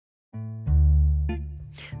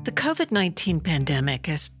The COVID-19 pandemic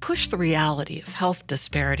has pushed the reality of health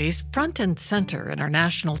disparities front and center in our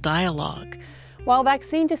national dialogue. While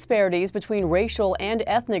vaccine disparities between racial and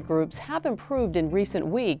ethnic groups have improved in recent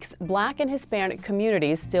weeks, Black and Hispanic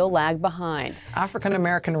communities still lag behind. African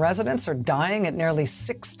American residents are dying at nearly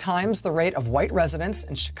 6 times the rate of white residents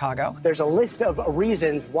in Chicago. There's a list of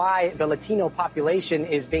reasons why the Latino population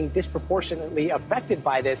is being disproportionately affected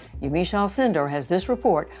by this. Yamiche Alcindor has this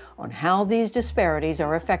report on how these disparities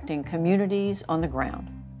are affecting communities on the ground.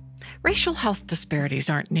 Racial health disparities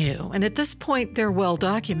aren't new, and at this point, they're well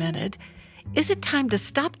documented. Is it time to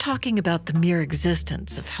stop talking about the mere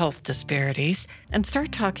existence of health disparities and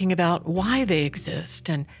start talking about why they exist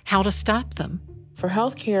and how to stop them? For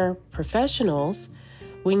healthcare professionals,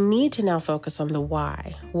 we need to now focus on the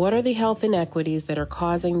why. What are the health inequities that are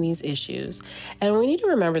causing these issues? And we need to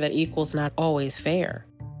remember that equal is not always fair.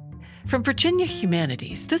 From Virginia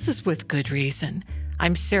Humanities, this is With Good Reason.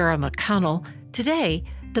 I'm Sarah McConnell. Today,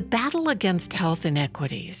 the battle against health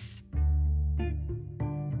inequities.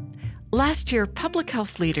 Last year, public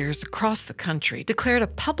health leaders across the country declared a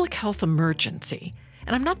public health emergency.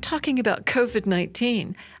 And I'm not talking about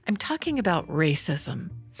COVID-19. I'm talking about racism.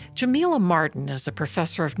 Jamila Martin is a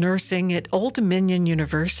professor of nursing at Old Dominion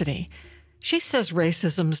University. She says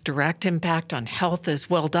racism's direct impact on health is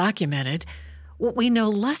well documented. What we know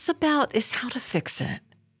less about is how to fix it.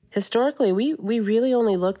 Historically, we really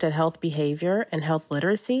only looked at health behavior and health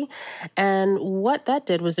literacy. And what that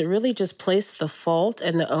did was it really just placed the fault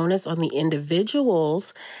and the onus on the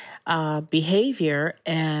individual's behavior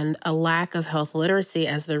and a lack of health literacy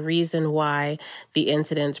as the reason why the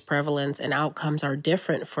incidence, prevalence, and outcomes are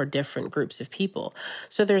different for different groups of people.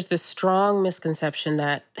 So there's this strong misconception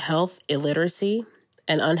that health illiteracy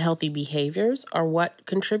and unhealthy behaviors are what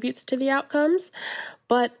contributes to the outcomes.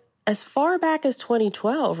 But as far back as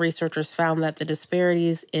 2012, researchers found that the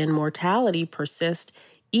disparities in mortality persist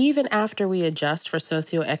even after we adjust for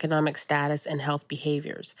socioeconomic status and health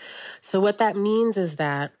behaviors. So what that means is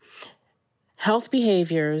that health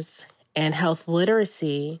behaviors and health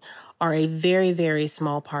literacy are a very, very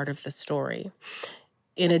small part of the story.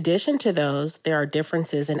 In addition to those, there are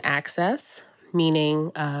differences in access,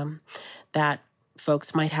 meaning that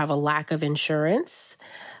folks might have a lack of insurance,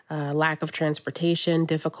 lack of transportation,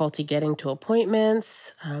 difficulty getting to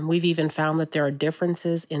appointments. We've even found that there are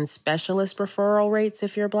differences in specialist referral rates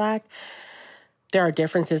if you're Black. There are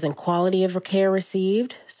differences in quality of care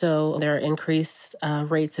received. So there are increased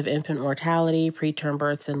rates of infant mortality, preterm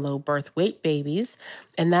births, and low birth weight babies.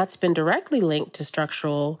 And that's been directly linked to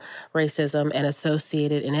structural racism and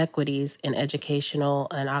associated inequities in educational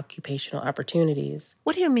and occupational opportunities.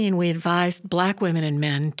 What do you mean we advised Black women and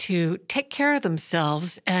men to take care of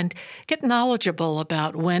themselves and get knowledgeable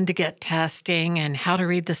about when to get testing and how to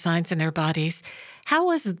read the signs in their bodies?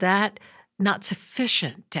 How is that not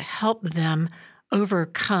sufficient to help them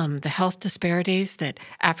overcome the health disparities that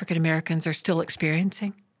African Americans are still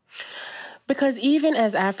experiencing? Because even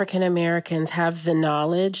as African Americans have the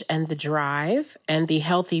knowledge and the drive and the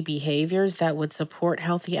healthy behaviors that would support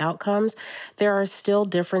healthy outcomes, there are still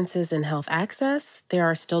differences in health access. There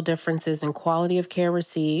are still differences in quality of care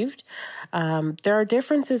received. There are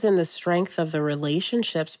differences in the strength of the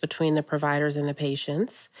relationships between the providers and the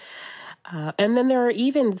patients. And then there are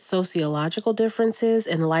even sociological differences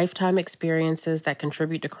in lifetime experiences that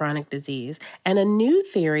contribute to chronic disease. And a new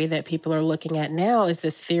theory that people are looking at now is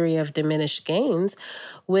this theory of diminished gains,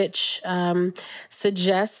 which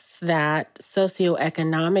suggests that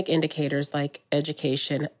socioeconomic indicators like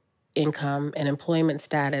education, income, and employment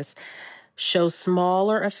status show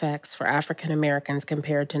smaller effects for African Americans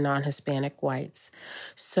compared to non-Hispanic whites.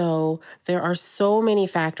 So there are so many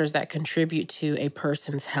factors that contribute to a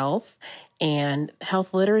person's health, and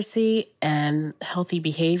health literacy and healthy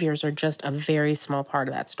behaviors are just a very small part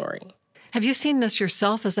of that story. Have you seen this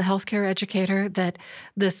yourself as a healthcare educator, that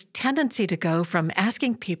this tendency to go from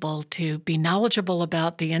asking people to be knowledgeable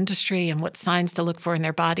about the industry and what signs to look for in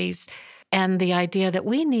their bodies, and the idea that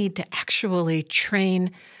we need to actually train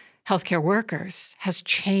healthcare workers has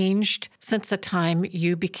changed since the time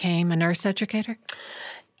you became a nurse educator?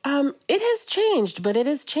 It has changed, but it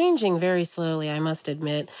is changing very slowly, I must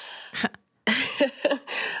admit.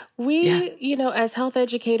 As health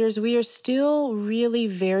educators, we are still really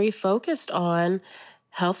very focused on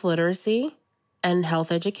health literacy and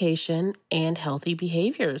health education and healthy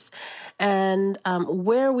behaviors. And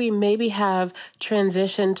where we maybe have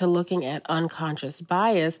transitioned to looking at unconscious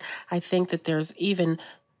bias, I think that there's even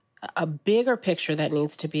a bigger picture that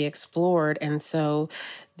needs to be explored. And so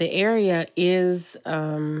the area is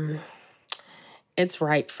it's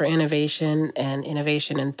ripe for innovation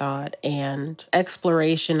in thought and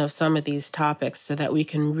exploration of some of these topics so that we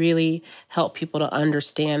can really help people to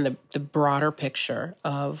understand the broader picture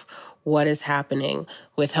of what is happening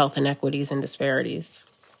with health inequities and disparities.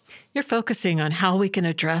 You're focusing on how we can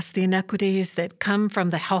address the inequities that come from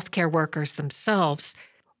the healthcare workers themselves.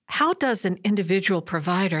 How does an individual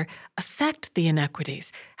provider affect the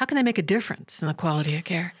inequities? How can they make a difference in the quality of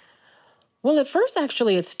care? Well, at first,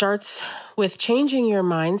 actually, it starts with changing your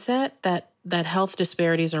mindset that health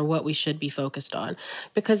disparities are what we should be focused on.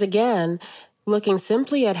 Because again, looking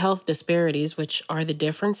simply at health disparities, which are the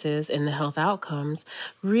differences in the health outcomes,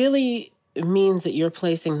 really means that you're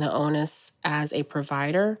placing the onus as a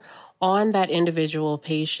provider on that individual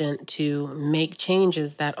patient to make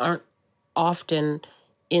changes that aren't often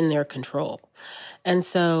in their control. And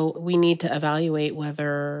so we need to evaluate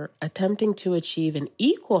whether attempting to achieve an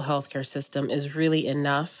equal healthcare system is really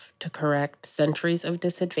enough to correct centuries of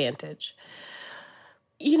disadvantage.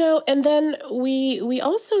 And then we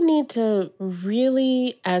also need to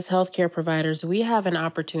really, as healthcare providers, we have an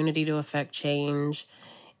opportunity to affect change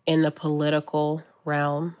in the political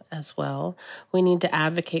realm as well. We need to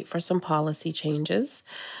advocate for some policy changes.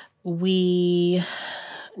 We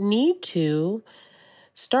need to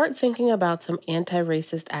start thinking about some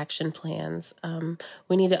anti-racist action plans.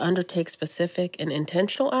 We need to undertake specific and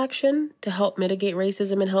intentional action to help mitigate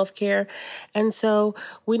racism in healthcare. And so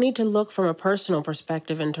we need to look from a personal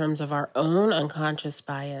perspective in terms of our own unconscious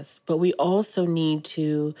bias, but we also need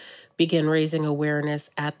to begin raising awareness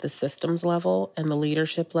at the systems level and the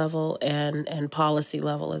leadership level and policy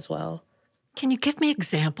level as well. Can you give me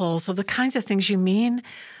examples of the kinds of things you mean?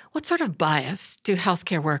 What sort of bias do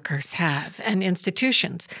healthcare workers have and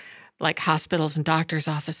institutions like hospitals and doctors'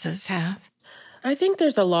 offices have? I think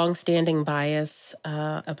there's a longstanding bias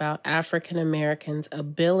about African Americans'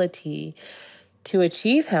 ability to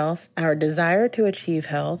achieve health, our desire to achieve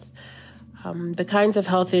health, the kinds of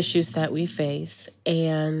health issues that we face,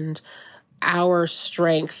 and our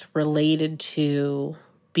strength related to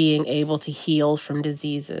being able to heal from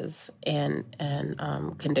diseases and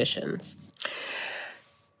conditions.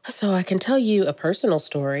 So I can tell you a personal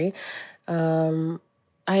story. I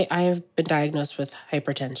have been diagnosed with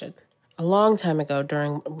hypertension a long time ago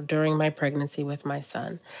during my pregnancy with my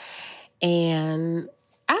son. And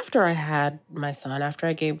after I had my son, after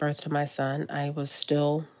I gave birth to my son, I was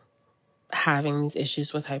still having these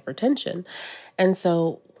issues with hypertension. And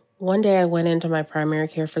so one day I went into my primary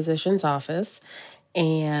care physician's office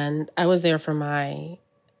and I was there for my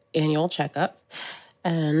annual checkup.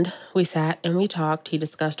 And we sat and we talked. He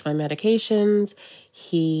discussed my medications.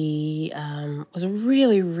 He was a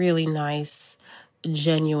really, really nice,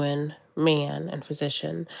 genuine man and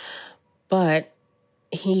physician. But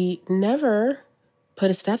he never put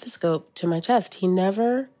a stethoscope to my chest. He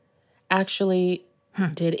never actually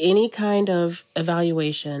did any kind of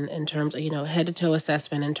evaluation in terms of, head-to-toe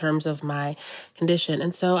assessment in terms of my condition.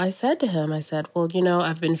 And so I said to him, well,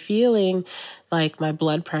 I've been feeling like my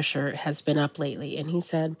blood pressure has been up lately. And he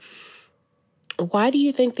said, why do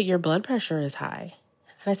you think that your blood pressure is high?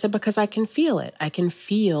 And I said, because I can feel it. I can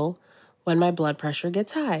feel when my blood pressure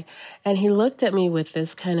gets high. And he looked at me with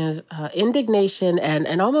this kind of indignation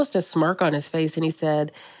and almost a smirk on his face. And he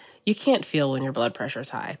said, you can't feel when your blood pressure is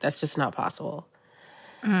high. That's just not possible.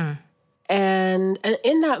 And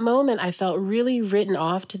in that moment, I felt really written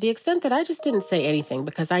off to the extent that I just didn't say anything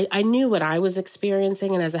because I knew what I was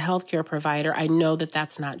experiencing. And as a healthcare provider, I know that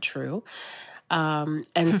that's not true.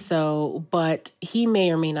 But he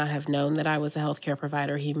may or may not have known that I was a healthcare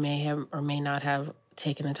provider. He may have or may not have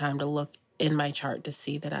taken the time to look in my chart to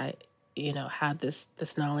see that I, had this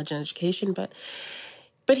knowledge and education. But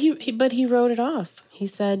he wrote it off. He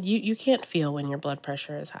said, you can't feel when your blood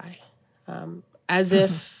pressure is high. As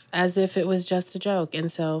if it was just a joke.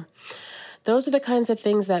 And so those are the kinds of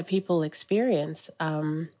things that people experience.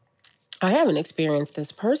 I haven't experienced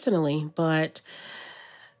this personally, but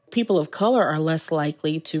people of color are less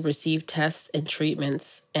likely to receive tests and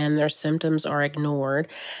treatments and their symptoms are ignored.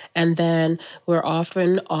 And then we're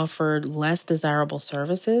often offered less desirable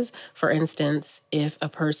services. For instance, if a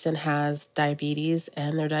person has diabetes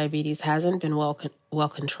and their diabetes hasn't been well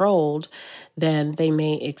controlled, then they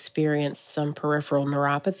may experience some peripheral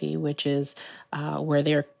neuropathy, which is where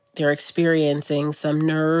they're experiencing some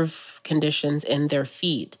nerve conditions in their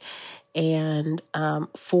feet. And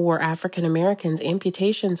for African Americans,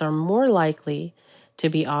 amputations are more likely to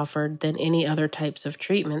be offered than any other types of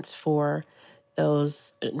treatments for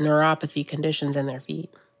those neuropathy conditions in their feet.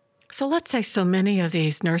 So let's say so many of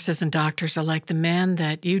these nurses and doctors are like the man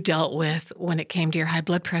that you dealt with when it came to your high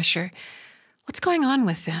blood pressure. What's going on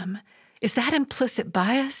with them? Is that implicit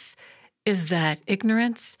bias? Is that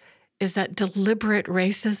ignorance? Is that deliberate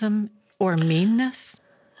racism or meanness?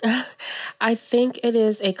 I think it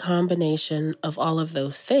is a combination of all of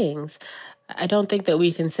those things. I don't think that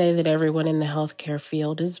we can say that everyone in the healthcare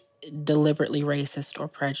field is deliberately racist or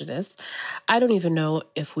prejudiced. I don't even know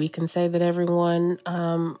if we can say that everyone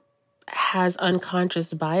has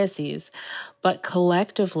unconscious biases, but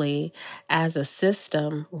collectively, as a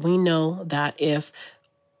system, we know that if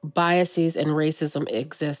biases and racism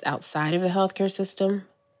exist outside of the healthcare system,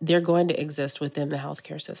 they're going to exist within the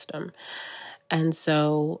healthcare system. And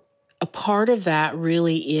so a part of that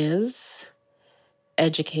really is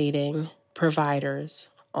educating providers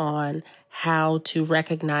on how to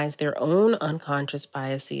recognize their own unconscious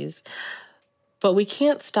biases. But we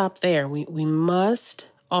can't stop there. We must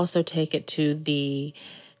also take it to the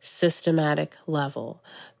systematic level,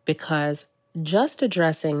 because just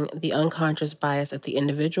addressing the unconscious bias at the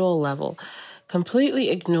individual level completely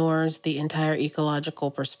ignores the entire ecological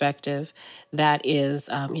perspective that is,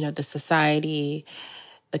 the society,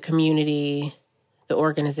 the community, the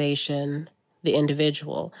organization, the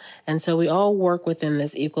individual. And so we all work within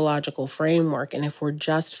this ecological framework. And if we're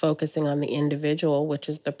just focusing on the individual, which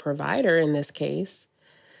is the provider in this case,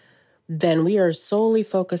 then we are solely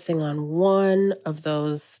focusing on one of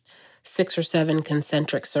those 6 or 7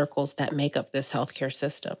 concentric circles that make up this healthcare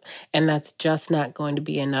system. And that's just not going to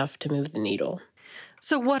be enough to move the needle.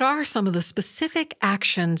 So what are some of the specific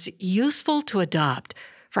actions useful to adopt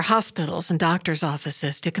for hospitals and doctors'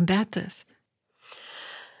 offices to combat this?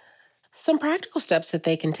 Some practical steps that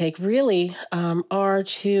they can take really are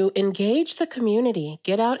to engage the community,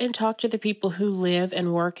 get out and talk to the people who live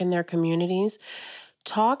and work in their communities.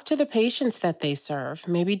 Talk to the patients that they serve.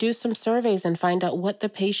 Maybe do some surveys and find out what the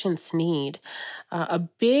patients need. A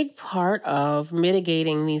big part of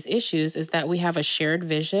mitigating these issues is that we have a shared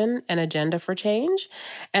vision and agenda for change,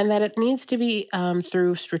 and that it needs to be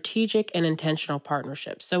through strategic and intentional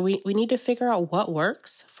partnerships. So we need to figure out what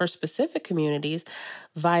works for specific communities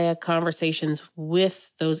via conversations with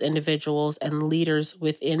those individuals and leaders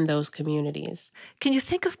within those communities. Can you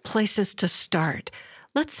think of places to start?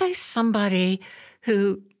 Let's say somebody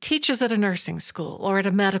who teaches at a nursing school or at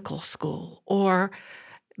a medical school, or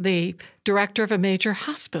the director of a major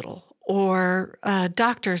hospital, or a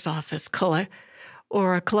doctor's office,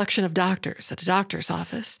 or a collection of doctors at a doctor's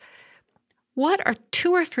office. What are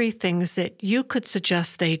 2 or 3 things that you could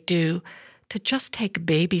suggest they do to just take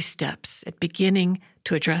baby steps at beginning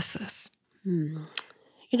to address this?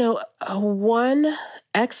 One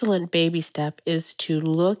excellent baby step is to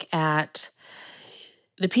look at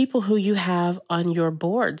the people who you have on your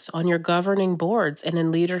boards, on your governing boards and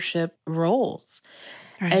in leadership roles,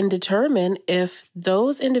 right, and determine if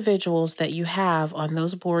those individuals that you have on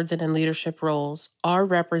those boards and in leadership roles are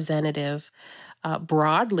representative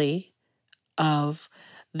broadly of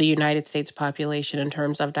the United States population in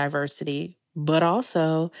terms of diversity, but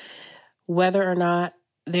also whether or not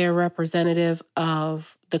they're representative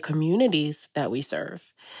of the communities that we serve.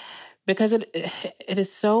 Because it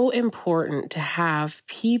is so important to have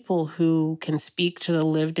people who can speak to the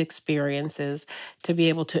lived experiences to be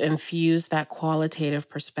able to infuse that qualitative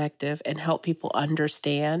perspective and help people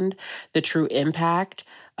understand the true impact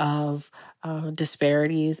of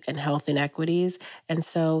disparities and health inequities. And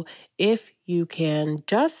so if you can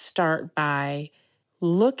just start by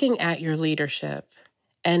looking at your leadership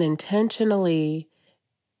and intentionally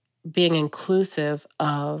being inclusive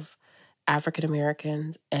of African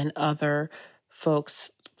Americans and other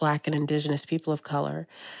folks, Black and Indigenous people of color,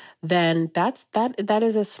 then that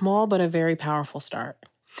is a small but a very powerful start.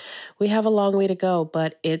 We have a long way to go,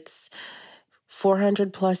 but it's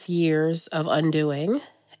 400 plus years of undoing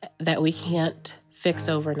that we can't fix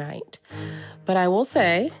overnight. But I will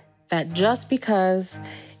say that just because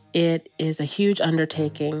it is a huge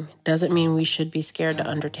undertaking doesn't mean we should be scared to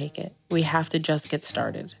undertake it. We have to just get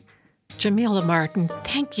started. Jamila Martin,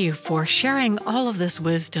 thank you for sharing all of this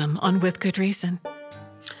wisdom on With Good Reason.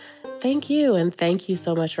 Thank you, and thank you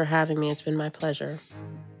so much for having me. It's been my pleasure.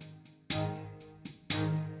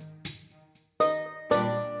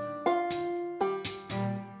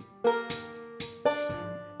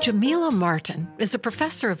 Jamila Martin is a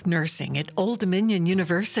professor of nursing at Old Dominion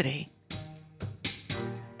University.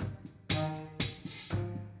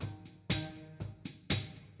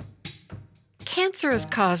 Cancer is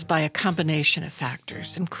caused by a combination of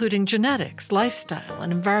factors, including genetics, lifestyle,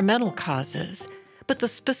 and environmental causes. But the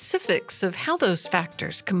specifics of how those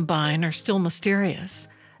factors combine are still mysterious.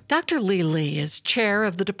 Dr. Lee Lee is chair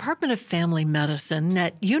of the Department of Family Medicine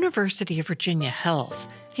at University of Virginia Health.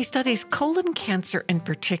 He studies colon cancer in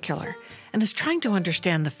particular and is trying to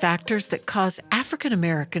understand the factors that cause African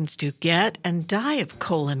Americans to get and die of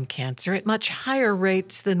colon cancer at much higher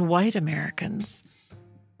rates than white Americans.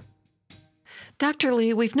 Dr.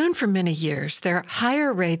 Lee, we've known for many years there are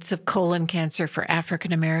higher rates of colon cancer for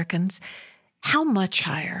African Americans. How much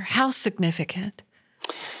higher? How significant?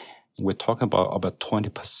 We're talking about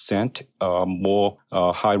 20% more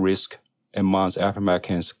high risk amongst African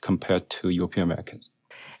Americans compared to European Americans.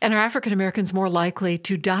 And are African Americans more likely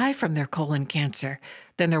to die from their colon cancer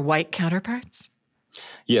than their white counterparts?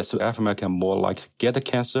 Yes, so African Americans are more likely to get the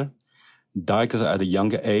cancer, diagnosed at a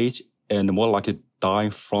younger age, and more likely to die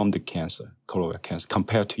from the cancer, colorectal cancer,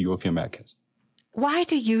 compared to European Americans. Why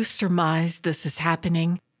do you surmise this is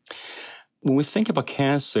happening? When we think about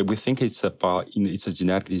cancer, we think it's a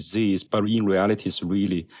genetic disease, but in reality,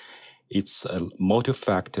 it's multiple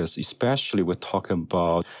factors, especially we're talking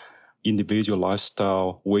about individual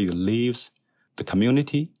lifestyle, where you live, the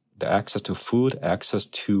community, the access to food, access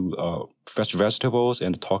to fresh vegetables,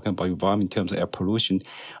 and talking about environment in terms of air pollution.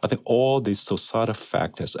 I think all these societal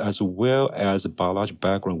factors, as well as the biological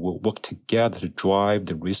background, will work together to drive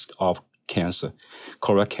the risk of cancer,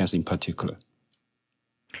 colorectal cancer in particular.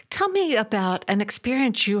 Tell me about an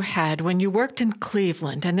experience you had when you worked in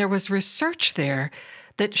Cleveland, and there was research there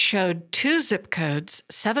that showed 2 zip codes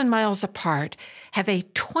 7 miles apart have a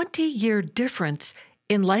 20-year difference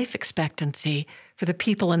in life expectancy for the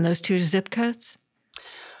people in those 2 zip codes?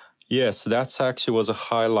 Yes, that's actually was a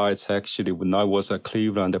highlight when I was at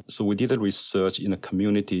Cleveland. So we did a research in the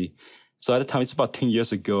community. So at the time, it's about 10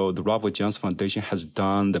 years ago, the Robert Johnson Foundation has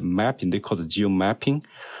done the mapping, they call it geomapping,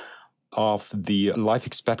 of the life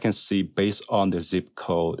expectancy based on the zip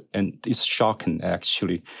code. And it's shocking,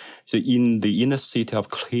 actually. So in the inner city of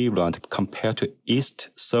Cleveland, compared to east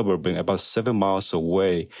suburban, about 7 miles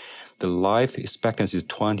away, the life expectancy is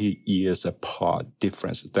 20 years apart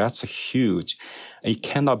difference. That's huge. It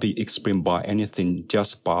cannot be explained by anything,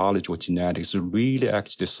 just biology or genetics. It's really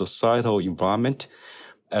actually societal environment,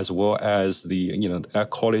 as well as the, air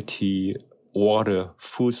quality, water,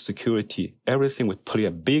 food security, everything would play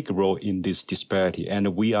a big role in this disparity.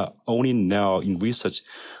 And we are only now in research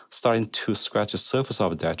starting to scratch the surface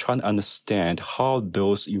of that, trying to understand how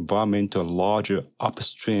those environmental larger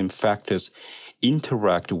upstream factors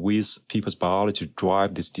interact with people's biology to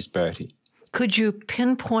drive this disparity. Could you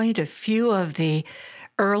pinpoint a few of the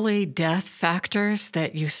early death factors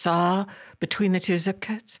that you saw between the 2 zip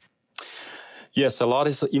codes? Yes, a lot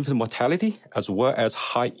is infant mortality, as well as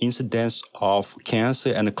high incidence of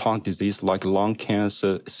cancer and chronic disease like lung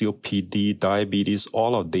cancer, COPD, diabetes,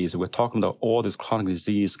 all of these. We're talking about all these chronic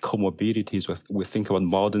disease comorbidities. We think about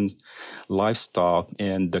modern lifestyle,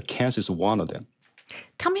 and the cancer is one of them.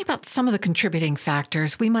 Tell me about some of the contributing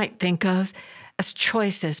factors we might think of as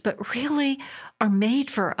choices, but really are made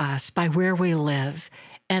for us by where we live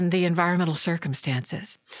and the environmental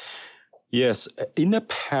circumstances. Yes. In the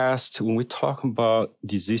past, when we talk about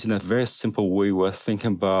disease in a very simple way, we're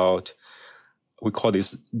thinking about, we call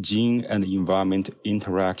this gene and environment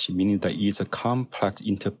interaction, meaning that it's a complex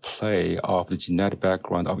interplay of the genetic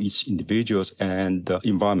background of each individual and the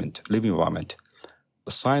environment, living environment.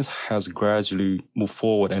 Science has gradually moved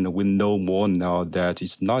forward, and we know more now that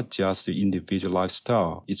it's not just the individual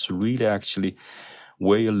lifestyle. It's really actually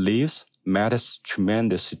where you live matters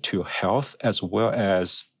tremendously to health as well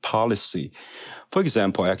as policy. For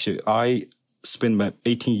example, actually, I spent my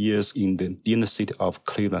 18 years in the inner city of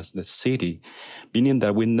Cleveland, the city, meaning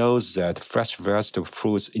that we know that fresh vegetable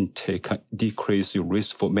fruits intake decrease the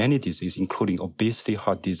risk for many diseases, including obesity,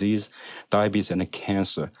 heart disease, diabetes, and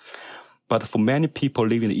cancer. But for many people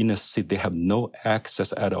living in the inner city, they have no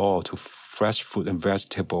access at all to fresh fruit and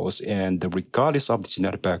vegetables. And regardless of the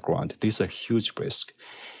genetic background, this is a huge risk.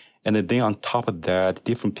 And then on top of that,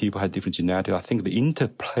 different people have different genetics. I think the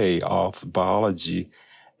interplay of biology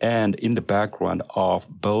and in the background of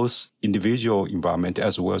both individual environment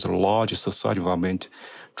as well as a larger society environment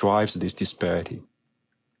drives this disparity.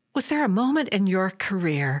 Was there a moment in your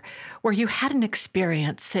career where you had an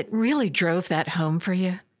experience that really drove that home for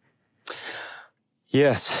you?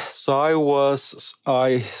 Yes. So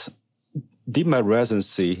I did my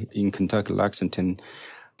residency in Kentucky, Lexington,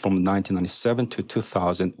 from 1997 to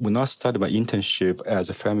 2000, when I started my internship as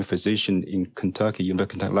a family physician in Kentucky,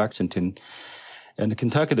 University of Kentucky, Lexington. And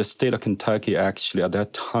Kentucky, the state of Kentucky, actually, at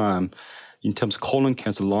that time, in terms of colon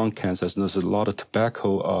cancer, lung cancer, there's a lot of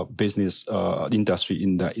tobacco business industry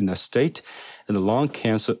in the state. And the lung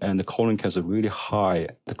cancer and the colon cancer are really high.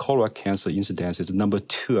 The colorectal cancer incidence is number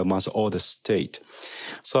 2 amongst all the state.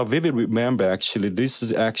 So I vividly remember, actually, this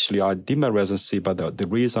is actually, I did my residency, but the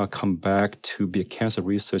reason I come back to be a cancer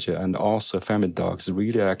researcher and also a family doc is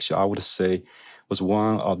really actually, I would say, was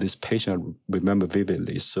one of these patients I remember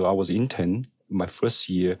vividly. So I was intern my first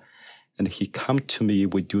year, and he come to me,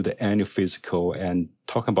 we do the annual physical and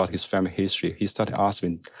talking about his family history. He started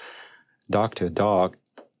asking me, Doc,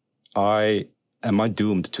 am I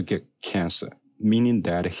doomed to get cancer? Meaning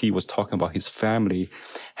that he was talking about his family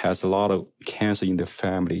has a lot of cancer in their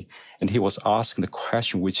family. And he was asking the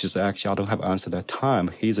question, which is actually, I don't have an answer at that time.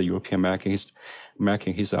 He's a European American.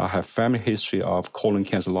 He said, I have family history of colon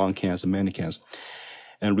cancer, lung cancer, many cancer.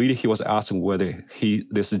 And really, he was asking whether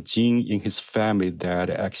there's a gene in his family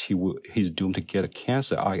that actually he's doomed to get a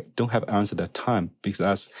cancer. I don't have an answer at that time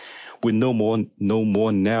because we know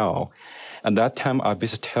more now. And that time, I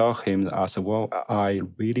basically tell him, I said, well, I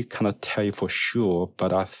really cannot tell you for sure,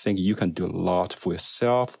 but I think you can do a lot for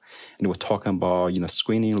yourself. And we're talking about,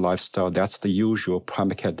 screening, lifestyle. That's the usual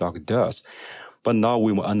primary care doc does. But now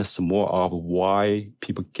we will understand more of why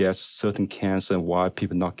people get certain cancer and why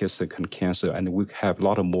people not get certain cancer. And we have a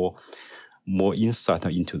lot of more insight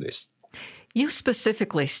into this. You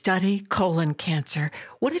specifically study colon cancer.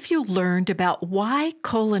 What have you learned about why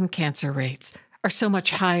colon cancer rates are so much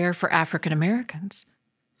higher for African Americans?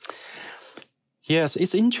 Yes,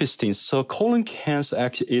 it's interesting. So colon cancer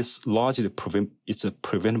actually is largely it's a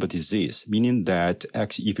preventable disease, meaning that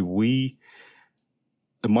actually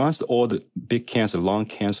amongst all the big cancer, lung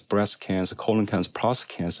cancer, breast cancer, colon cancer, prostate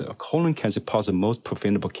cancer, colon cancer is probably the most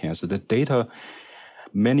preventable cancer. The data,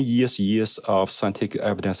 many years of scientific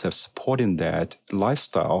evidence have supported that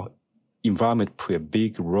lifestyle environment play a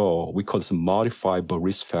big role. We call this a modifiable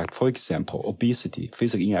risk factor. For example, obesity,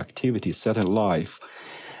 physical inactivity, certain life,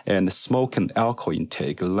 and smoke and alcohol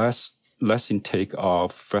intake, less intake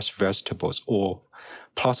of fresh vegetables or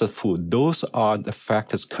processed food. Those are the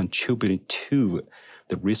factors contributing to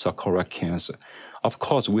the risk of colorectal cancer. Of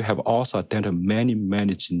course, we have also identified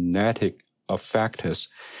many genetic factors.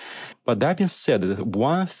 But that being said, the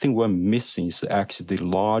one thing we're missing is actually the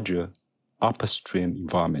larger upstream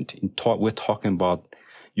environment. We're talking about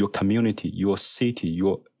your community, your city,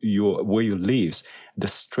 your where you live, the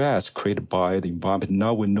stress created by the environment.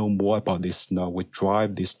 Now we know more about this. Now we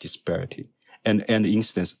drive this disparity and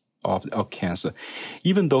incidence of cancer.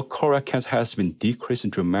 Even though colorectal cancer has been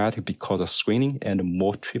decreasing dramatically because of screening and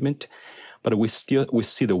more treatment, but we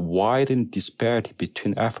see the widened disparity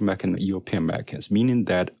between African American and European Americans, meaning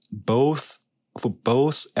that for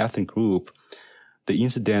both ethnic groups, the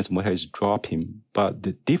incidence mortality is dropping, but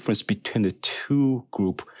the difference between the two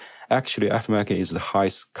groups, actually African American is the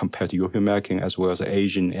highest compared to European American as well as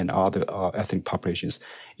Asian and other ethnic populations,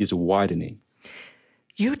 is widening.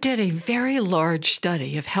 You did a very large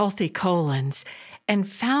study of healthy colons and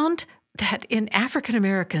found that in African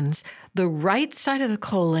Americans, the right side of the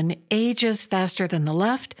colon ages faster than the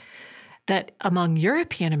left, that among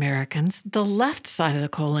European Americans, the left side of the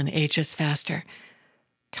colon ages faster.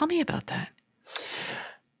 Tell me about that.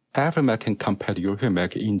 African American compared to European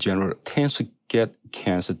American in general tends to get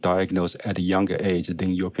cancer diagnosed at a younger age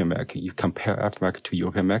than European American. You compare African American to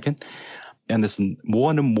European American, and there's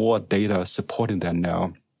more and more data supporting that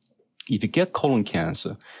now. If you get colon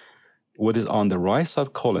cancer, whether it's on the right side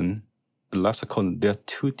of colon, the left side of colon, there are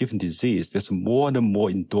two different diseases. There's more and more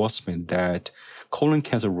endorsement that colon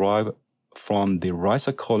cancer arrive from the right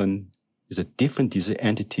side colon is a different disease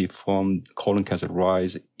entity from colon cancer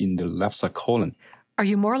rise in the left side colon. Are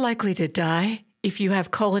you more likely to die if you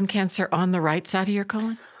have colon cancer on the right side of your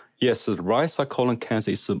colon? Yes, so the right side colon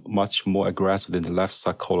cancer is much more aggressive than the left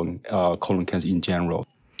side colon cancer in general.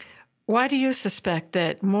 Why do you suspect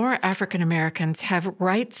that more African Americans have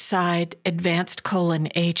right side advanced colon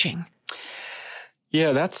aging?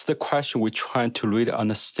 Yeah, that's the question we're trying to really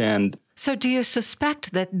understand. So do you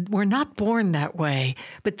suspect that we're not born that way,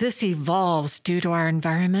 but this evolves due to our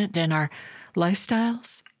environment and our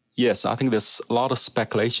lifestyles? Yes, I think there's a lot of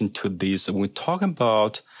speculation to this. When we're talking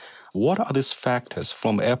about what are these factors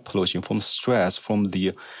from air pollution, from stress, from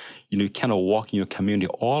the, kind of walk in your community,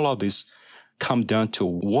 all of this come down to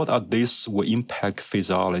what are these will impact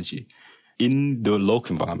physiology in the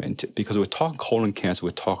local environment. Because we're talking colon cancer,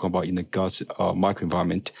 we're talking about in the gut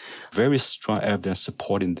microenvironment, very strong evidence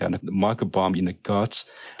supporting that the microbiome in the guts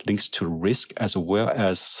links to risk as well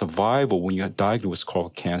as survival when you are diagnosed with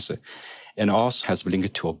colon cancer. And also has been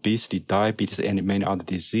linked to obesity, diabetes, and many other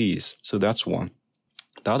diseases. So that's one.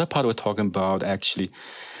 The other part we're talking about actually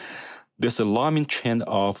There's an alarming trend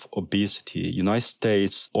of obesity. United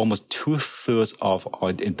States, almost 2/3 of our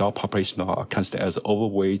adult population are considered as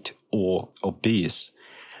overweight or obese.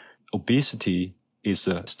 Obesity is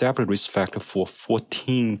a established risk factor for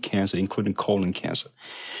 14 cancers, including colon cancer.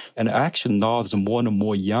 And actually now there's more and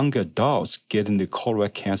more younger adults getting the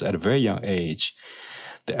colorectal cancer at a very young age.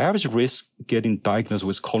 The average risk getting diagnosed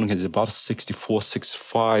with colon cancer is about 64,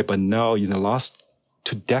 65, but now in the last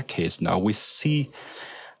 2 decades now, we see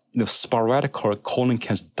sporadic colon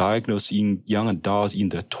cancer diagnosed in young adults in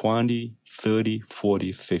the 20, 30,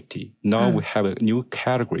 40, 50. Now we have a new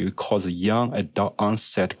category we call the young adult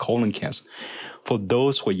onset colon cancer. For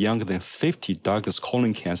those who are younger than 50 diagnosed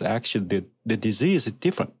colon cancer, actually the disease is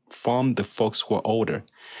different from the folks who are older.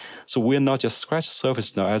 So we're not just scratching the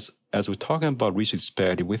surface now. As we're talking about research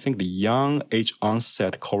disparity, we think the young age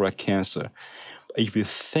onset colorectal cancer, if you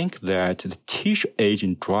think that the tissue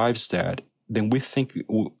aging drives that, then we think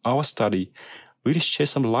our study really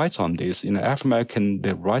sheds some lights on this. In African American,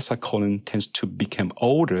 the right side colon tends to become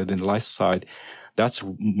older than the left side. That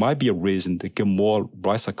might be a reason they get more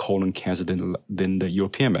right side colon cancer than the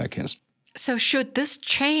European Americans. So should this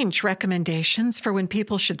change recommendations for when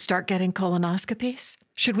people should start getting colonoscopies?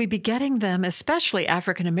 Should we be getting them, especially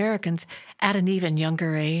African Americans, at an even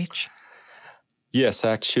younger age? Yes,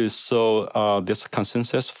 actually. So there's a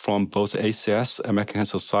consensus from both ACS, American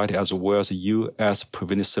Cancer Society, as well as the U.S.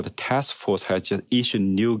 Preventive Services Task Force has just issued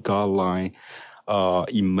new guideline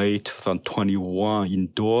in May 2021,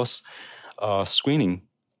 endorse screening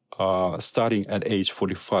starting at age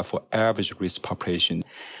 45 for average risk population.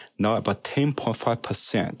 Now about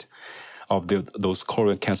 10.5% of those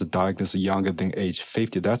colorectal cancer diagnosed younger than age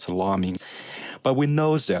 50. That's alarming. But we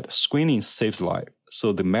know that screening saves life.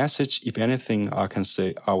 So the message, if anything, I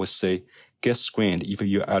would say, get screened if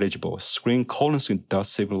you're eligible. Colon screening does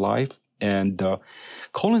save life. And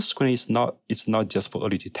colon screening it's not just for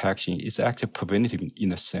early detection. It's actually preventative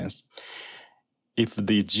in a sense. If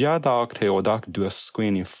the GI doctor or doctor do a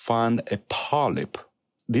screening, find a polyp,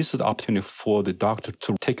 this is the opportunity for the doctor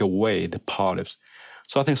to take away the polyps.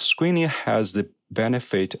 So I think screening has the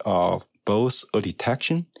benefit of both early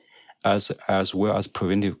detection as well as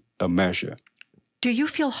preventive measure. Do you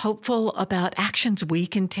feel hopeful about actions we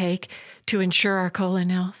can take to ensure our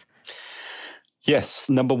colon health? Yes.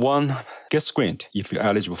 Number one, get screened. If you're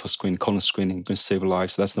eligible for colon screening, can save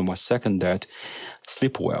lives. That's number one. Second, that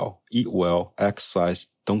sleep well, eat well, exercise,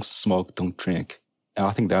 don't smoke, don't drink. And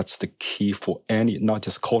I think that's the key for not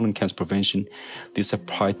just colon cancer prevention. This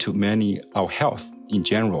applies to our health in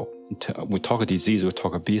general. We talk disease, we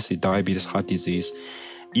talk obesity, diabetes, heart disease.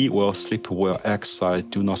 Eat well, sleep well, exercise,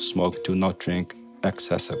 do not smoke, do not drink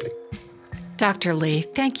excessively. Dr. Lee,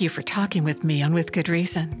 thank you for talking with me on With Good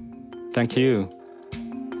Reason. Thank you.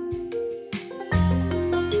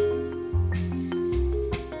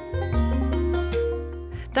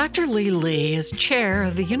 Dr. Lee Lee is chair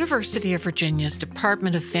of the University of Virginia's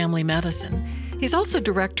Department of Family Medicine. He's also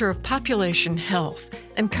director of population health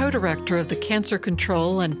and co-director of the Cancer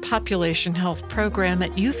Control and Population Health Program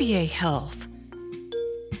at UVA Health.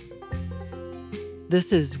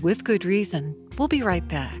 This is With Good Reason. We'll be right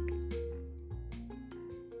back.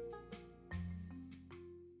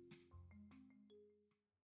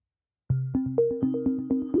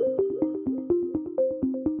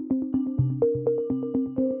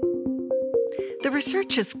 The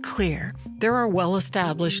research is clear. There are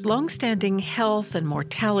well-established, long-standing health and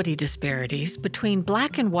mortality disparities between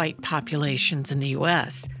Black and white populations in the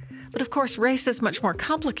U.S. But of course, race is much more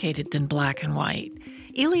complicated than Black and white.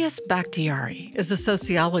 Elias Bakhtiari is a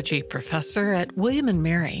sociology professor at William &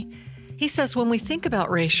 Mary. He says when we think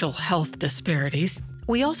about racial health disparities,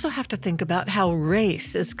 we also have to think about how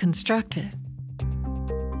race is constructed.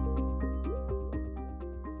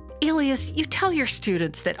 Elias, you tell your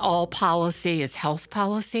students that all policy is health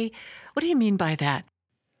policy. What do you mean by that?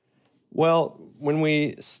 Well, when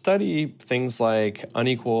we study things like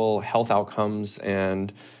unequal health outcomes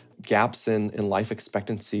and gaps in life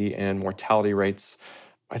expectancy and mortality rates,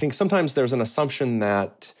 I think sometimes there's an assumption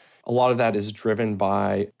that a lot of that is driven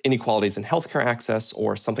by inequalities in healthcare access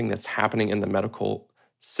or something that's happening in the medical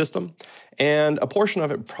system. And a portion of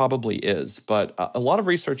it probably is. But a lot of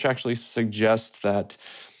research actually suggests that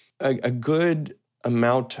a good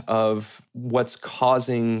amount of what's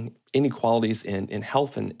causing inequalities in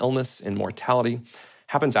health and illness and mortality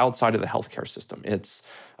happens outside of the healthcare system. It's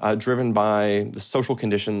driven by the social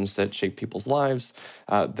conditions that shape people's lives,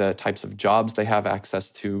 the types of jobs they have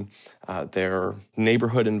access to, their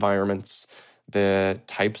neighborhood environments, the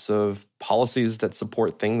types of policies that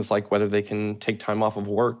support things like whether they can take time off of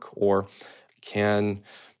work or can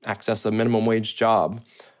access a minimum wage job.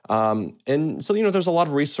 And so, there's a lot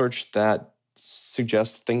of research that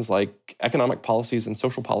suggests things like economic policies and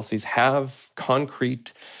social policies have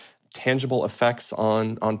concrete, tangible effects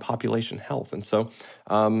on population health. And so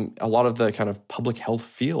a lot of the kind of public health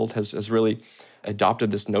field has really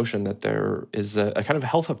adopted this notion that there is a kind of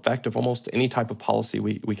health effect of almost any type of policy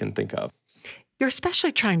we can think of. You're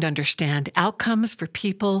especially trying to understand outcomes for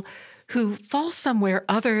people who fall somewhere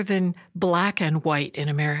other than black and white in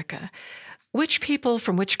America. Which people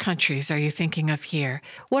from which countries are you thinking of here?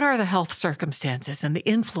 What are the health circumstances and the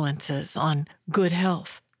influences on good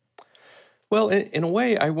health? Well, in a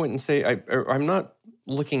way, I wouldn't say I'm not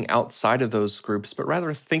looking outside of those groups, but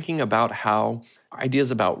rather thinking about how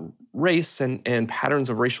ideas about race and patterns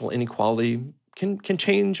of racial inequality can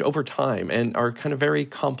change over time and are kind of very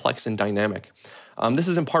complex and dynamic. This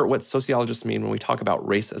is in part what sociologists mean when we talk about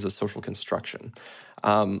race as a social construction.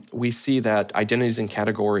 We see that identities and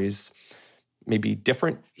categories may be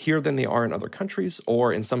different here than they are in other countries,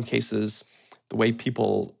 or in some cases, the way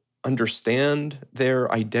people understand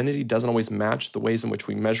their identity doesn't always match the ways in which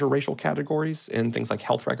we measure racial categories in things like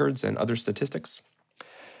health records and other statistics.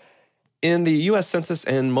 In the U.S. Census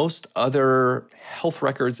and most other health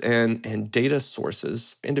records and data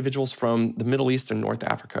sources, individuals from the Middle East and North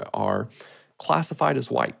Africa are classified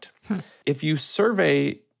as white. If you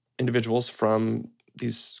survey individuals from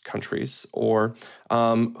these countries or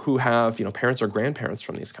who have parents or grandparents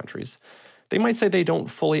from these countries, they might say they don't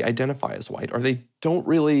fully identify as white, or they don't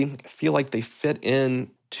really feel like they fit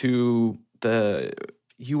into the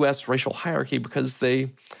U.S. racial hierarchy because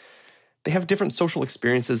they have different social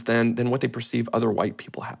experiences than what they perceive other white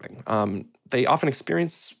people having. They often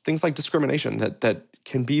experience things like discrimination that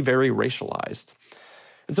can be very racialized.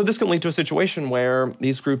 And so this can lead to a situation where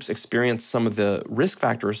these groups experience some of the risk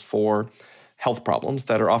factors for health problems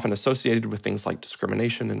that are often associated with things like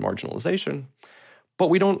discrimination and marginalization, but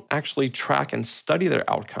we don't actually track and study their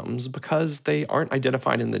outcomes because they aren't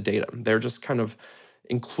identified in the data. They're just kind of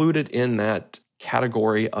included in that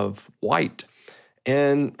category of white.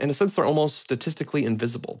 And in a sense, they're almost statistically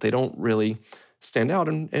invisible. They don't really stand out.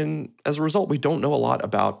 And as a result, we don't know a lot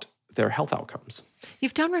about their health outcomes.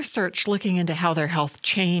 You've done research looking into how their health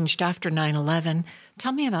changed after 9/11.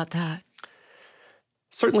 Tell me about that.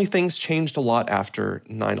 Certainly things changed a lot after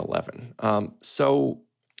 9/11. So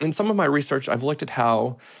in some of my research, I've looked at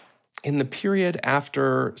how in the period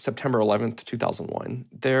after September 11th, 2001,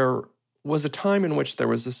 there was a time in which there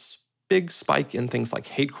was this big spike in things like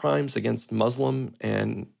hate crimes against Muslim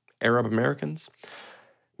and Arab Americans.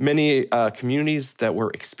 Many communities that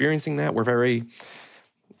were experiencing that were very,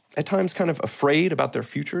 at times, kind of afraid about their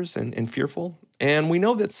futures and fearful. And we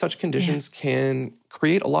know that such conditions can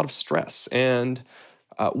create a lot of stress. And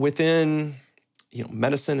within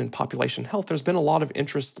medicine and population health, there's been a lot of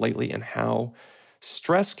interest lately in how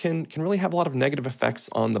stress can really have a lot of negative effects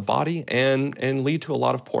on the body and lead to a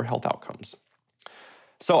lot of poor health outcomes.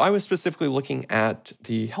 So I was specifically looking at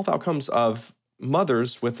the health outcomes of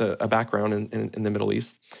mothers with a background in the Middle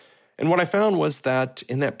East. And what I found was that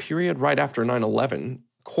in that period right after 9/11,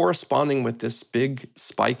 corresponding with this big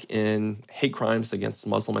spike in hate crimes against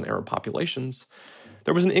Muslim and Arab populations,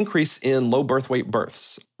 there was an increase in low birth weight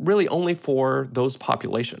births, really only for those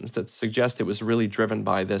populations, that suggest it was really driven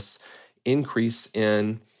by this increase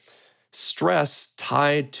in stress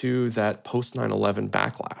tied to that post-9/11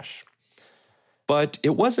 backlash. But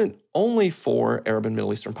it wasn't only for Arab and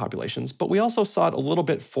Middle Eastern populations, but we also saw it a little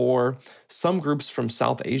bit for some groups from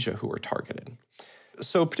South Asia who were targeted.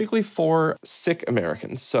 So particularly for Sikh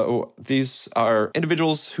Americans. So these are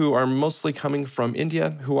individuals who are mostly coming from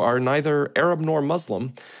India, who are neither Arab nor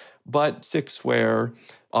Muslim, but Sikhs wear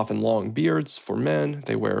often long beards for men.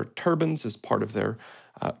 They wear turbans as part of their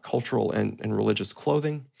cultural and religious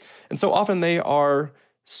clothing. And so often they are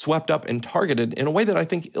swept up and targeted in a way that I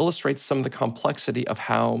think illustrates some of the complexity of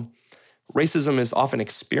how racism is often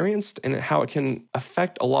experienced and how it can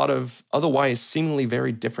affect a lot of otherwise seemingly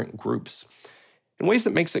very different groups in ways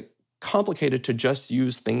that makes it complicated to just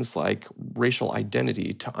use things like racial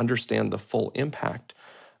identity to understand the full impact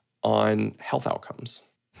on health outcomes.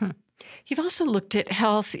 You've also looked at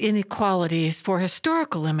health inequalities for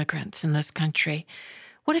historical immigrants in this country.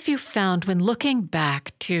 What have you found when looking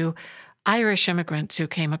back to Irish immigrants who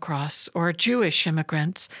came across, or Jewish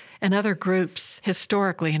immigrants and other groups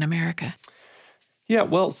historically in America? Yeah,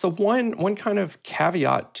 well, so one kind of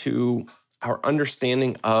caveat to our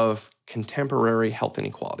understanding of contemporary health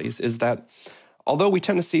inequalities is that although we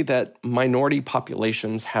tend to see that minority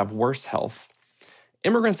populations have worse health,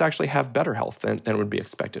 immigrants actually have better health than would be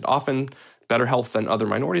expected. Often better health than other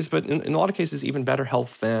minorities, but in a lot of cases, even better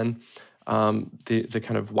health than the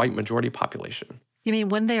kind of white majority population. You mean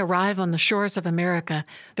when they arrive on the shores of America,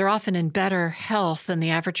 they're often in better health than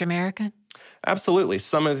the average American? Absolutely.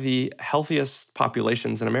 Some of the healthiest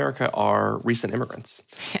populations in America are recent immigrants.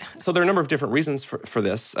 Yeah. So there are a number of different reasons for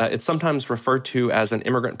this. It's sometimes referred to as an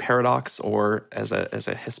immigrant paradox or as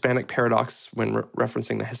a Hispanic paradox when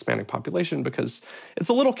referencing the Hispanic population because it's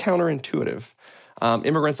a little counterintuitive.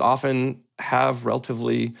 Immigrants often have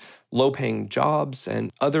relatively low-paying jobs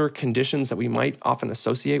and other conditions that we might often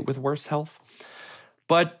associate with worse health.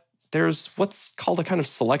 But there's what's called a kind of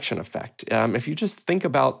selection effect. If you just think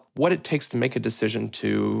about what it takes to make a decision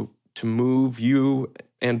to move you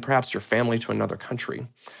and perhaps your family to another country,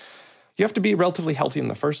 you have to be relatively healthy in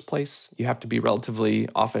the first place. You have to be relatively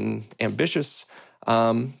often ambitious,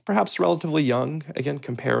 perhaps relatively young, again,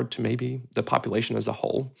 compared to maybe the population as a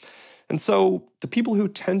whole. And so the people who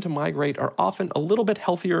tend to migrate are often a little bit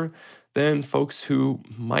healthier than folks who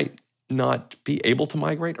might not be able to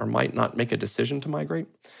migrate or might not make a decision to migrate.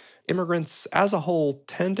 Immigrants as a whole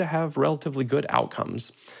tend to have relatively good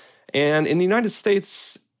outcomes. And in the United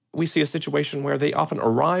States, we see a situation where they often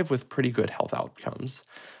arrive with pretty good health outcomes,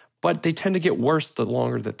 but they tend to get worse the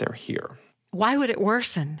longer that they're here. Why would it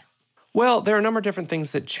worsen? Well, there are a number of different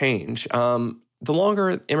things that change. The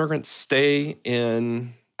longer immigrants stay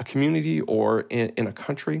in a community or in a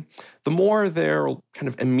country, the more their kind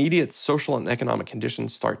of immediate social and economic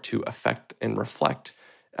conditions start to affect and reflect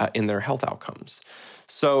in their health outcomes.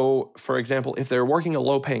 So, for example, if they're working a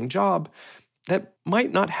low-paying job, that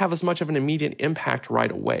might not have as much of an immediate impact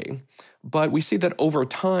right away. But we see that over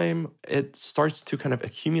time, it starts to kind of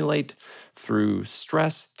accumulate through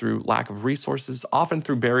stress, through lack of resources, often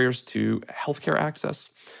through barriers to healthcare access.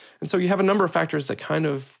 And so you have a number of factors that kind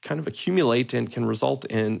of accumulate and can result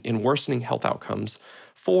in worsening health outcomes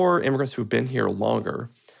for immigrants who've been here longer.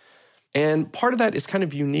 And part of that is kind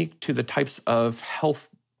of unique to the types of health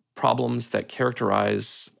problems that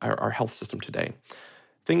characterize our health system today.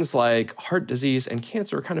 Things like heart disease and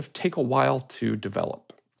cancer kind of take a while to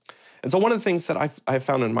develop. And so one of the things that I've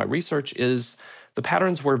found in my research is the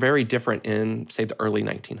patterns were very different in, say, the early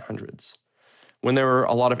 1900s, when there were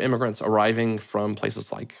a lot of immigrants arriving from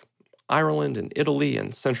places like Ireland and Italy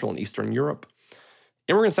and Central and Eastern Europe.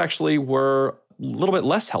 Immigrants actually were a little bit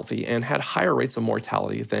less healthy and had higher rates of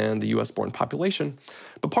mortality than the U.S.-born population.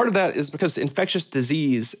 But part of that is because infectious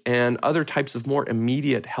disease and other types of more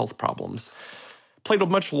immediate health problems played a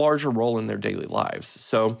much larger role in their daily lives.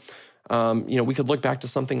 So, we could look back to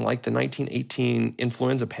something like the 1918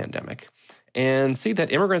 influenza pandemic and see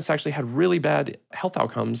that immigrants actually had really bad health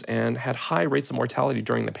outcomes and had high rates of mortality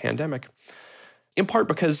during the pandemic, in part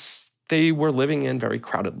because they were living in very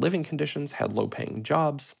crowded living conditions, had low-paying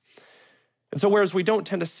jobs. And so whereas we don't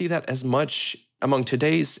tend to see that as much among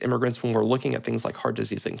today's immigrants when we're looking at things like heart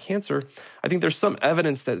disease and cancer, I think there's some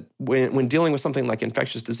evidence that when dealing with something like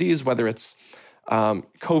infectious disease, whether it's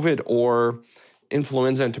COVID or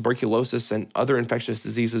influenza and tuberculosis and other infectious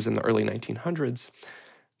diseases in the early 1900s,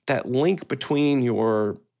 that link between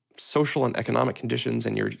your social and economic conditions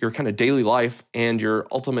and your kind of daily life and your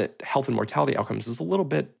ultimate health and mortality outcomes is a little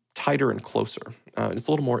bit tighter and closer. It's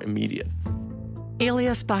a little more immediate.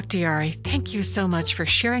 Elias Bakhtiari, thank you so much for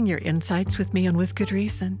sharing your insights with me and With Good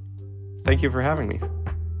Reason. Thank you for having me.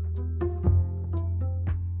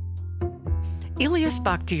 Elias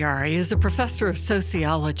Bakhtiari is a professor of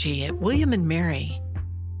sociology at William & Mary.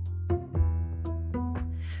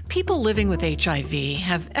 People living with HIV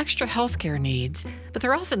have extra healthcare needs, but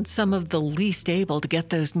they're often some of the least able to get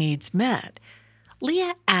those needs met.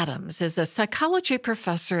 Leah Adams is a psychology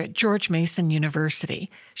professor at George Mason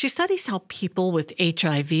University. She studies how people with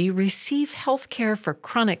HIV receive health care for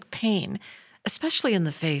chronic pain, especially in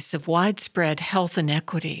the face of widespread health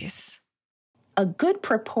inequities. A good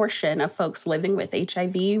proportion of folks living with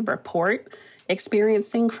HIV report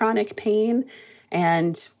experiencing chronic pain,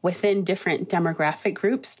 and within different demographic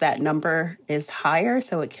groups, that number is higher,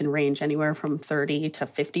 so it can range anywhere from 30 to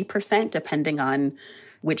 50%, depending on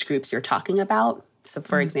which groups you're talking about. So,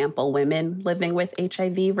 for example, women living with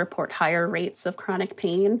HIV report higher rates of chronic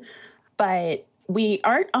pain, but we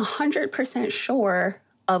aren't 100% sure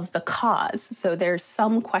of the cause. So there's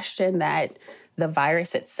some question that the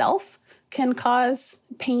virus itself can cause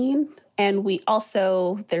pain. And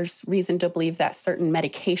there's reason to believe that certain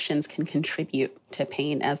medications can contribute to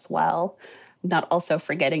pain as well. Not also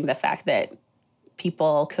forgetting the fact that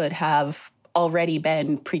people could have already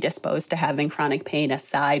been predisposed to having chronic pain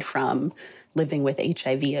aside from living with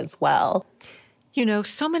HIV as well. You know,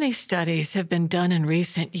 so many studies have been done in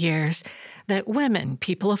recent years that women,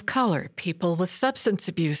 people of color, people with substance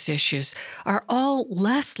abuse issues are all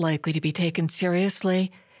less likely to be taken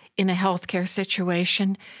seriously in a healthcare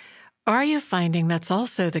situation. Are you finding that's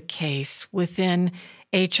also the case within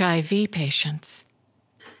HIV patients?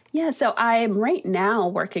 Yeah, so I'm right now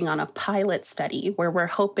working on a pilot study where we're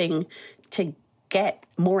hoping to get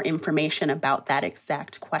more information about that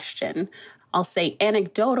exact question. I'll say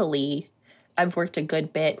anecdotally, I've worked a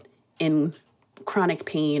good bit in chronic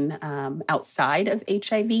pain outside of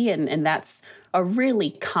HIV, and that's a really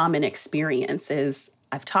common experience is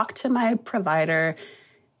I've talked to my provider.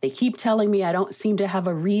 They keep telling me I don't seem to have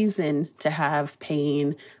a reason to have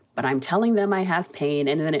pain, but I'm telling them I have pain,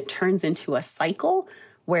 and then it turns into a cycle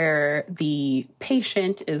where the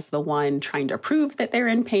patient is the one trying to prove that they're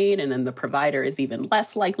in pain, and then the provider is even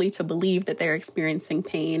less likely to believe that they're experiencing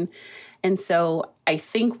pain. And so I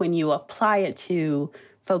think when you apply it to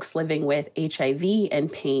folks living with HIV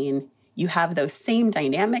and pain, you have those same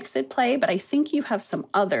dynamics at play, but I think you have some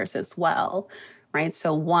others as well, right?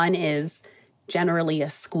 So one is generally a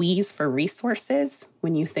squeeze for resources.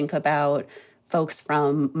 When you think about folks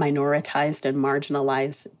from minoritized and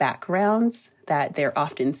marginalized backgrounds, that they're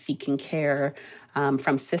often seeking care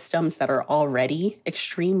from systems that are already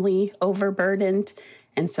extremely overburdened.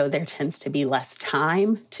 And so there tends to be less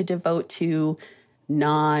time to devote to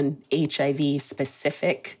non-HIV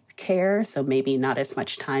specific care. So maybe not as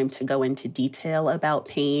much time to go into detail about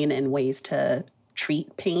pain and ways to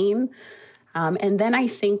treat pain. And then I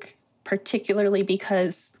think particularly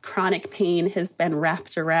because chronic pain has been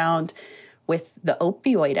wrapped around with the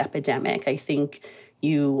opioid epidemic, I think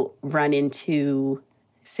you run into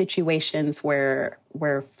situations where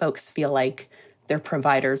folks feel like their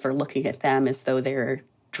providers are looking at them as though they're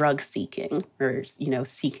drug seeking or,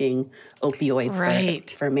 seeking opioids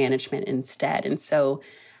for management instead. And so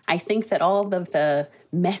I think that all of the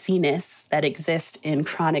messiness that exists in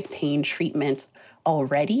chronic pain treatment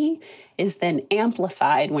already is then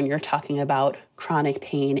amplified when you're talking about chronic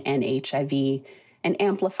pain and HIV, and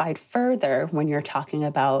amplified further when you're talking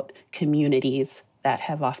about communities that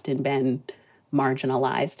have often been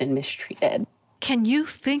marginalized and mistreated. Can you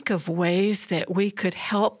think of ways that we could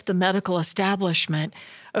help the medical establishment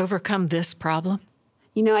overcome this problem?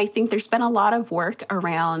 I think there's been a lot of work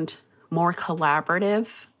around more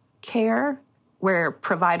collaborative care where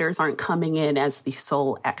providers aren't coming in as the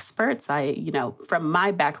sole experts. From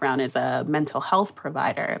my background as a mental health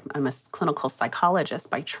provider, I'm a clinical psychologist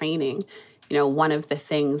by training. One of the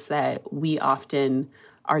things that we often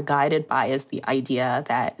are guided by is the idea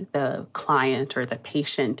that the client or the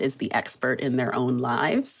patient is the expert in their own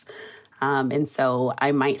lives. And so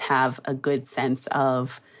I might have a good sense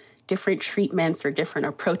of different treatments or different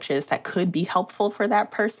approaches that could be helpful for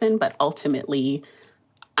that person, but ultimately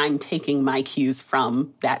I'm taking my cues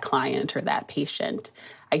from that client or that patient.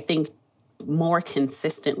 I think more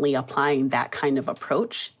consistently applying that kind of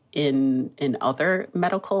approach in other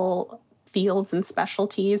medical fields and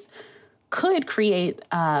specialties could create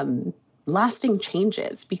lasting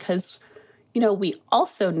changes because, we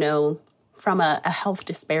also know from a health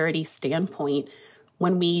disparity standpoint,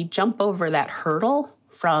 when we jump over that hurdle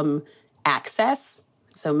from access,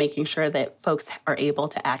 so making sure that folks are able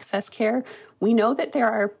to access care, we know that there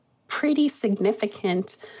are pretty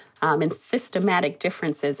significant and systematic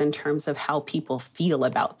differences in terms of how people feel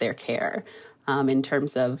about their care, in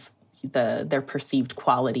terms of their perceived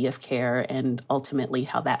quality of care and ultimately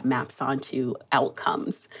how that maps onto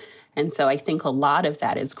outcomes. And so I think a lot of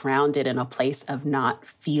that is grounded in a place of not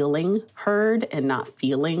feeling heard and not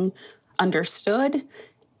feeling understood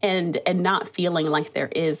and not feeling like there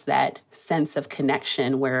is that sense of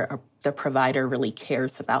connection where the provider really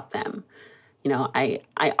cares about them. I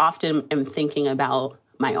often am thinking about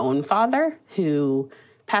my own father who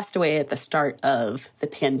passed away at the start of the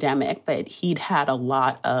pandemic, but he'd had a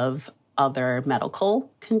lot of other medical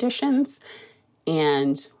conditions.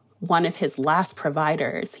 And one of his last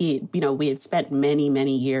providers, we had spent many,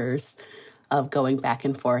 many years of going back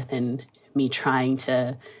and forth and me trying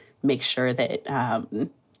to make sure that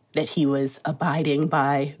that he was abiding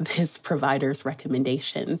by his provider's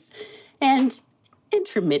recommendations. And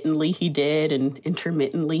intermittently he did and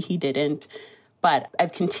intermittently he didn't. But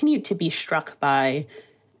I've continued to be struck by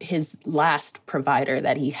his last provider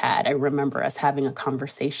that he had. I remember us having a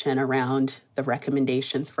conversation around the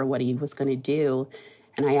recommendations for what he was going to do.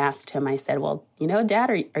 And I asked him, I said, well, Dad,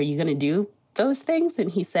 are you going to do those things?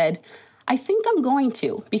 And he said, I think I'm going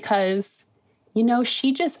to because,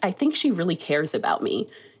 I think she really cares about me.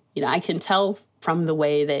 I can tell from the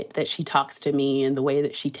way that she talks to me and the way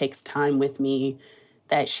that she takes time with me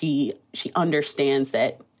that she understands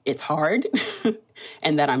that it's hard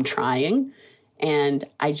and that I'm trying. And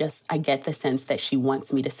I get the sense that she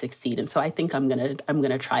wants me to succeed. And so I think I'm going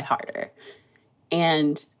to try harder.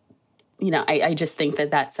 And I just think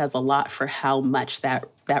that says a lot for how much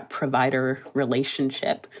that provider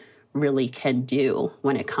relationship really can do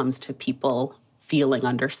when it comes to people feeling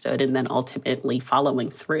understood and then ultimately following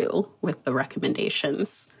through with the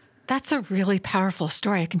recommendations. That's a really powerful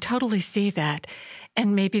story. I can totally see that.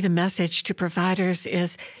 And maybe the message to providers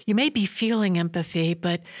is you may be feeling empathy,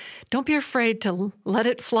 but don't be afraid to let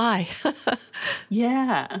it fly.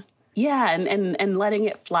 Yeah. And letting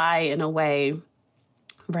it fly in a way,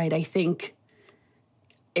 right? I think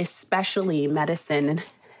especially medicine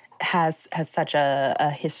has such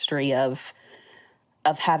a history of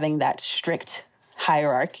having that strict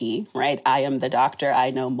hierarchy, right? I am the doctor,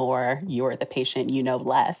 I know more, you're the patient, you know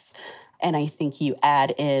less. And I think you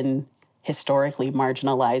add in historically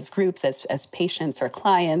marginalized groups as patients or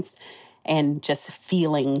clients, and just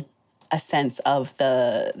feeling a sense of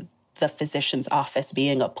the physician's office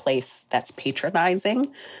being a place that's patronizing,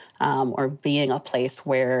 or being a place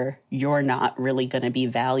where you're not really going to be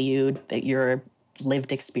valued, that your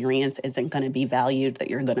lived experience isn't going to be valued, that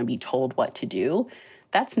you're going to be told what to do.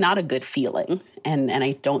 That's not a good feeling. And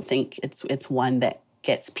I don't think it's one that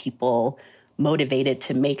gets people motivated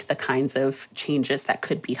to make the kinds of changes that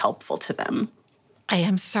could be helpful to them. I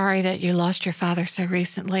am sorry that you lost your father so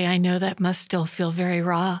recently. I know that must still feel very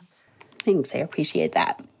raw. Thanks, I appreciate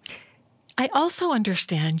that. I also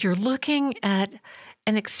understand you're looking at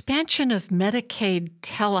an expansion of Medicaid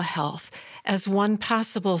telehealth as one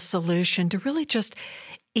possible solution to really just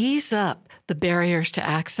ease up the barriers to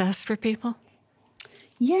access for people.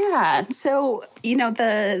 Yeah. So,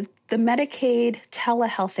 the Medicaid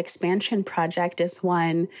telehealth expansion project is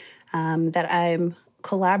one that I'm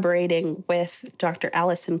collaborating with Dr.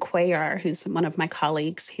 Allison Cuellar, who's one of my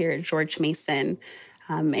colleagues here at George Mason.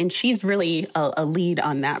 And she's really a lead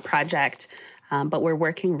on that project. But we're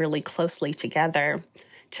working really closely together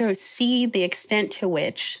to see the extent to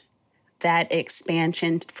which that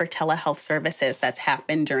expansion for telehealth services that's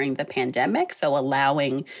happened during the pandemic, so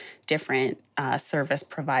allowing different service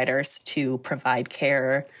providers to provide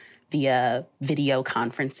care via video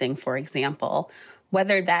conferencing, for example,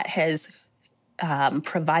 whether that has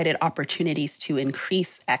provided opportunities to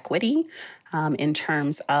increase equity in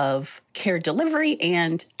terms of care delivery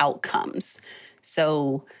and outcomes.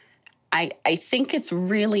 So I think it's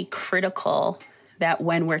really critical that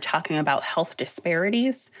when we're talking about health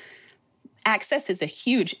disparities, access is a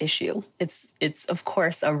huge issue. It's of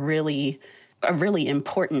course a really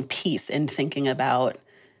important piece in thinking about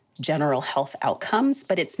general health outcomes,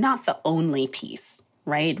 but it's not the only piece,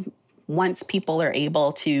 right? Once people are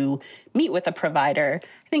able to meet with a provider,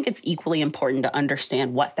 I think it's equally important to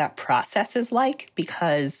understand what that process is like,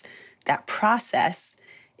 because that process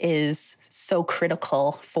is so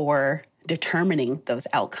critical for determining those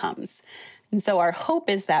outcomes. And so our hope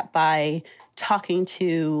is that by talking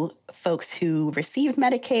to folks who receive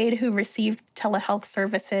Medicaid, who receive telehealth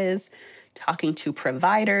services, talking to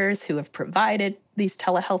providers who have provided these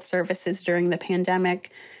telehealth services during the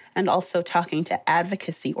pandemic, and also talking to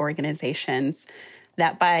advocacy organizations,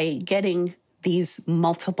 that by getting these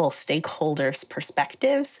multiple stakeholders'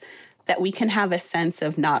 perspectives, that we can have a sense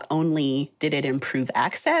of not only did it improve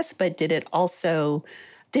access, but did it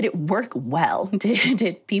work well?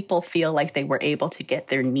 Did people feel like they were able to get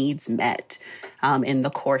their needs met in the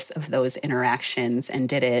course of those interactions? And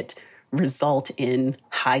did it result in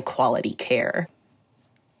high quality care?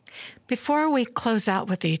 Before we close out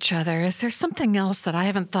with each other, is there something else that I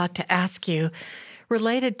haven't thought to ask you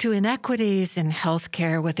related to inequities in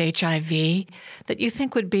healthcare with HIV that you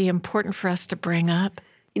think would be important for us to bring up?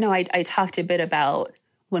 I talked a bit about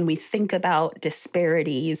when we think about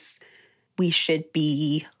disparities, we should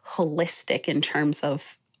be holistic in terms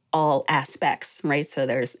of all aspects, right? So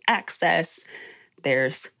there's access,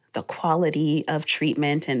 there's the quality of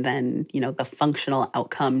treatment, and then, the functional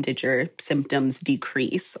outcome. Did your symptoms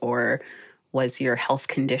decrease, or was your health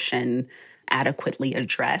condition adequately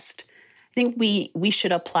addressed? I think we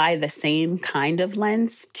should apply the same kind of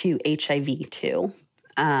lens to HIV too.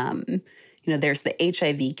 There's the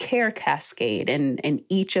HIV care cascade, and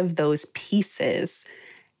each of those pieces,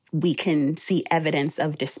 we can see evidence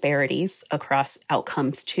of disparities across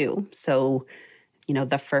outcomes too. So,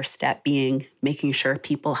 the first step being making sure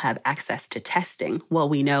people have access to testing. Well,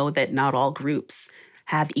 we know that not all groups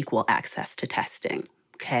have equal access to testing,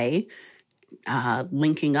 okay?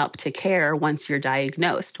 Linking up to care once you're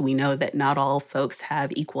diagnosed. We know that not all folks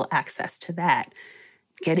have equal access to that.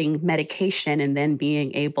 Getting medication and then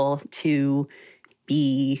being able to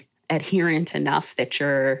be adherent enough that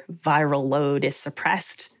your viral load is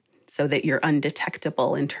suppressed so that you're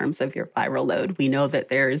undetectable in terms of your viral load. We know that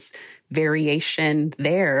there's variation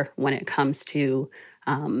there when it comes to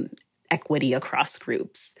equity across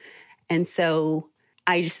groups. And so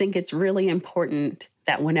I just think it's really important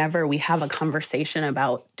that whenever we have a conversation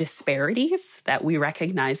about disparities, that we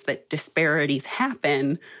recognize that disparities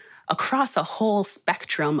happen across a whole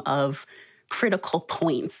spectrum of critical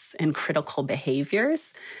points and critical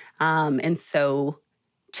behaviors. And so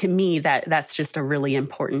to me, that's just a really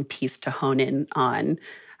important piece to hone in on,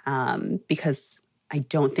 because I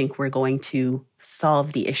don't think we're going to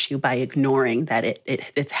solve the issue by ignoring that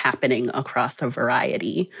it's happening across a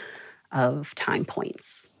variety of time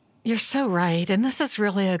points. You're so right. And this is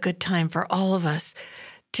really a good time for all of us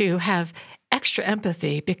to have extra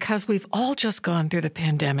empathy, because we've all just gone through the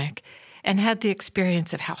pandemic and had the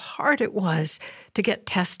experience of how hard it was to get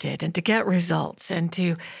tested and to get results and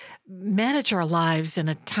to manage our lives in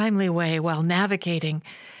a timely way while navigating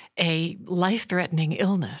a life-threatening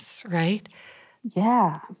illness, right?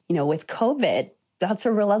 Yeah. With COVID, that's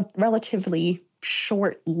a relatively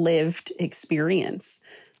short-lived experience.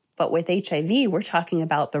 But with HIV, we're talking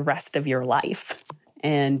about the rest of your life,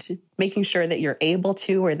 and making sure that you're able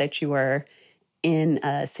to, or that you are in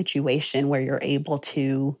a situation where you're able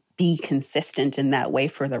to be consistent in that way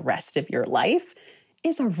for the rest of your life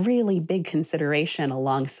is a really big consideration,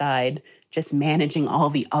 alongside just managing all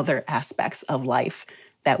the other aspects of life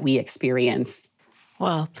that we experience.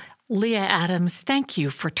 Well, Leah Adams, thank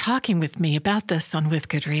you for talking with me about this on With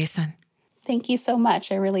Good Reason. Thank you so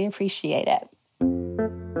much. I really appreciate it.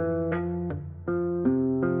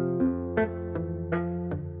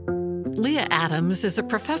 Leah Adams is a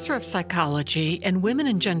professor of psychology and women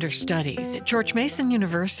and gender studies at George Mason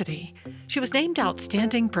University. She was named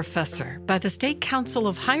Outstanding Professor by the State Council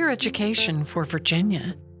of Higher Education for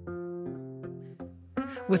Virginia.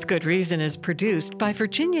 With Good Reason is produced by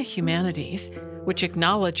Virginia Humanities, which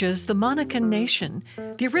acknowledges the Monacan Nation,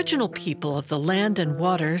 the original people of the land and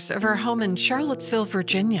waters of our home in Charlottesville,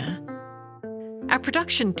 Virginia. Our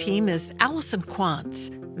production team is Allison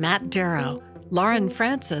Quantz, Matt Darrow, Lauren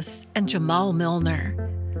Francis, and Jamal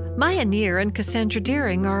Milner. Maya Neer and Cassandra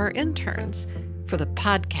Deering are our interns. For the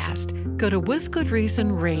podcast, go to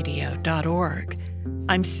withgoodreasonradio.org.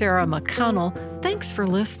 I'm Sarah McConnell. Thanks for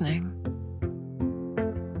listening.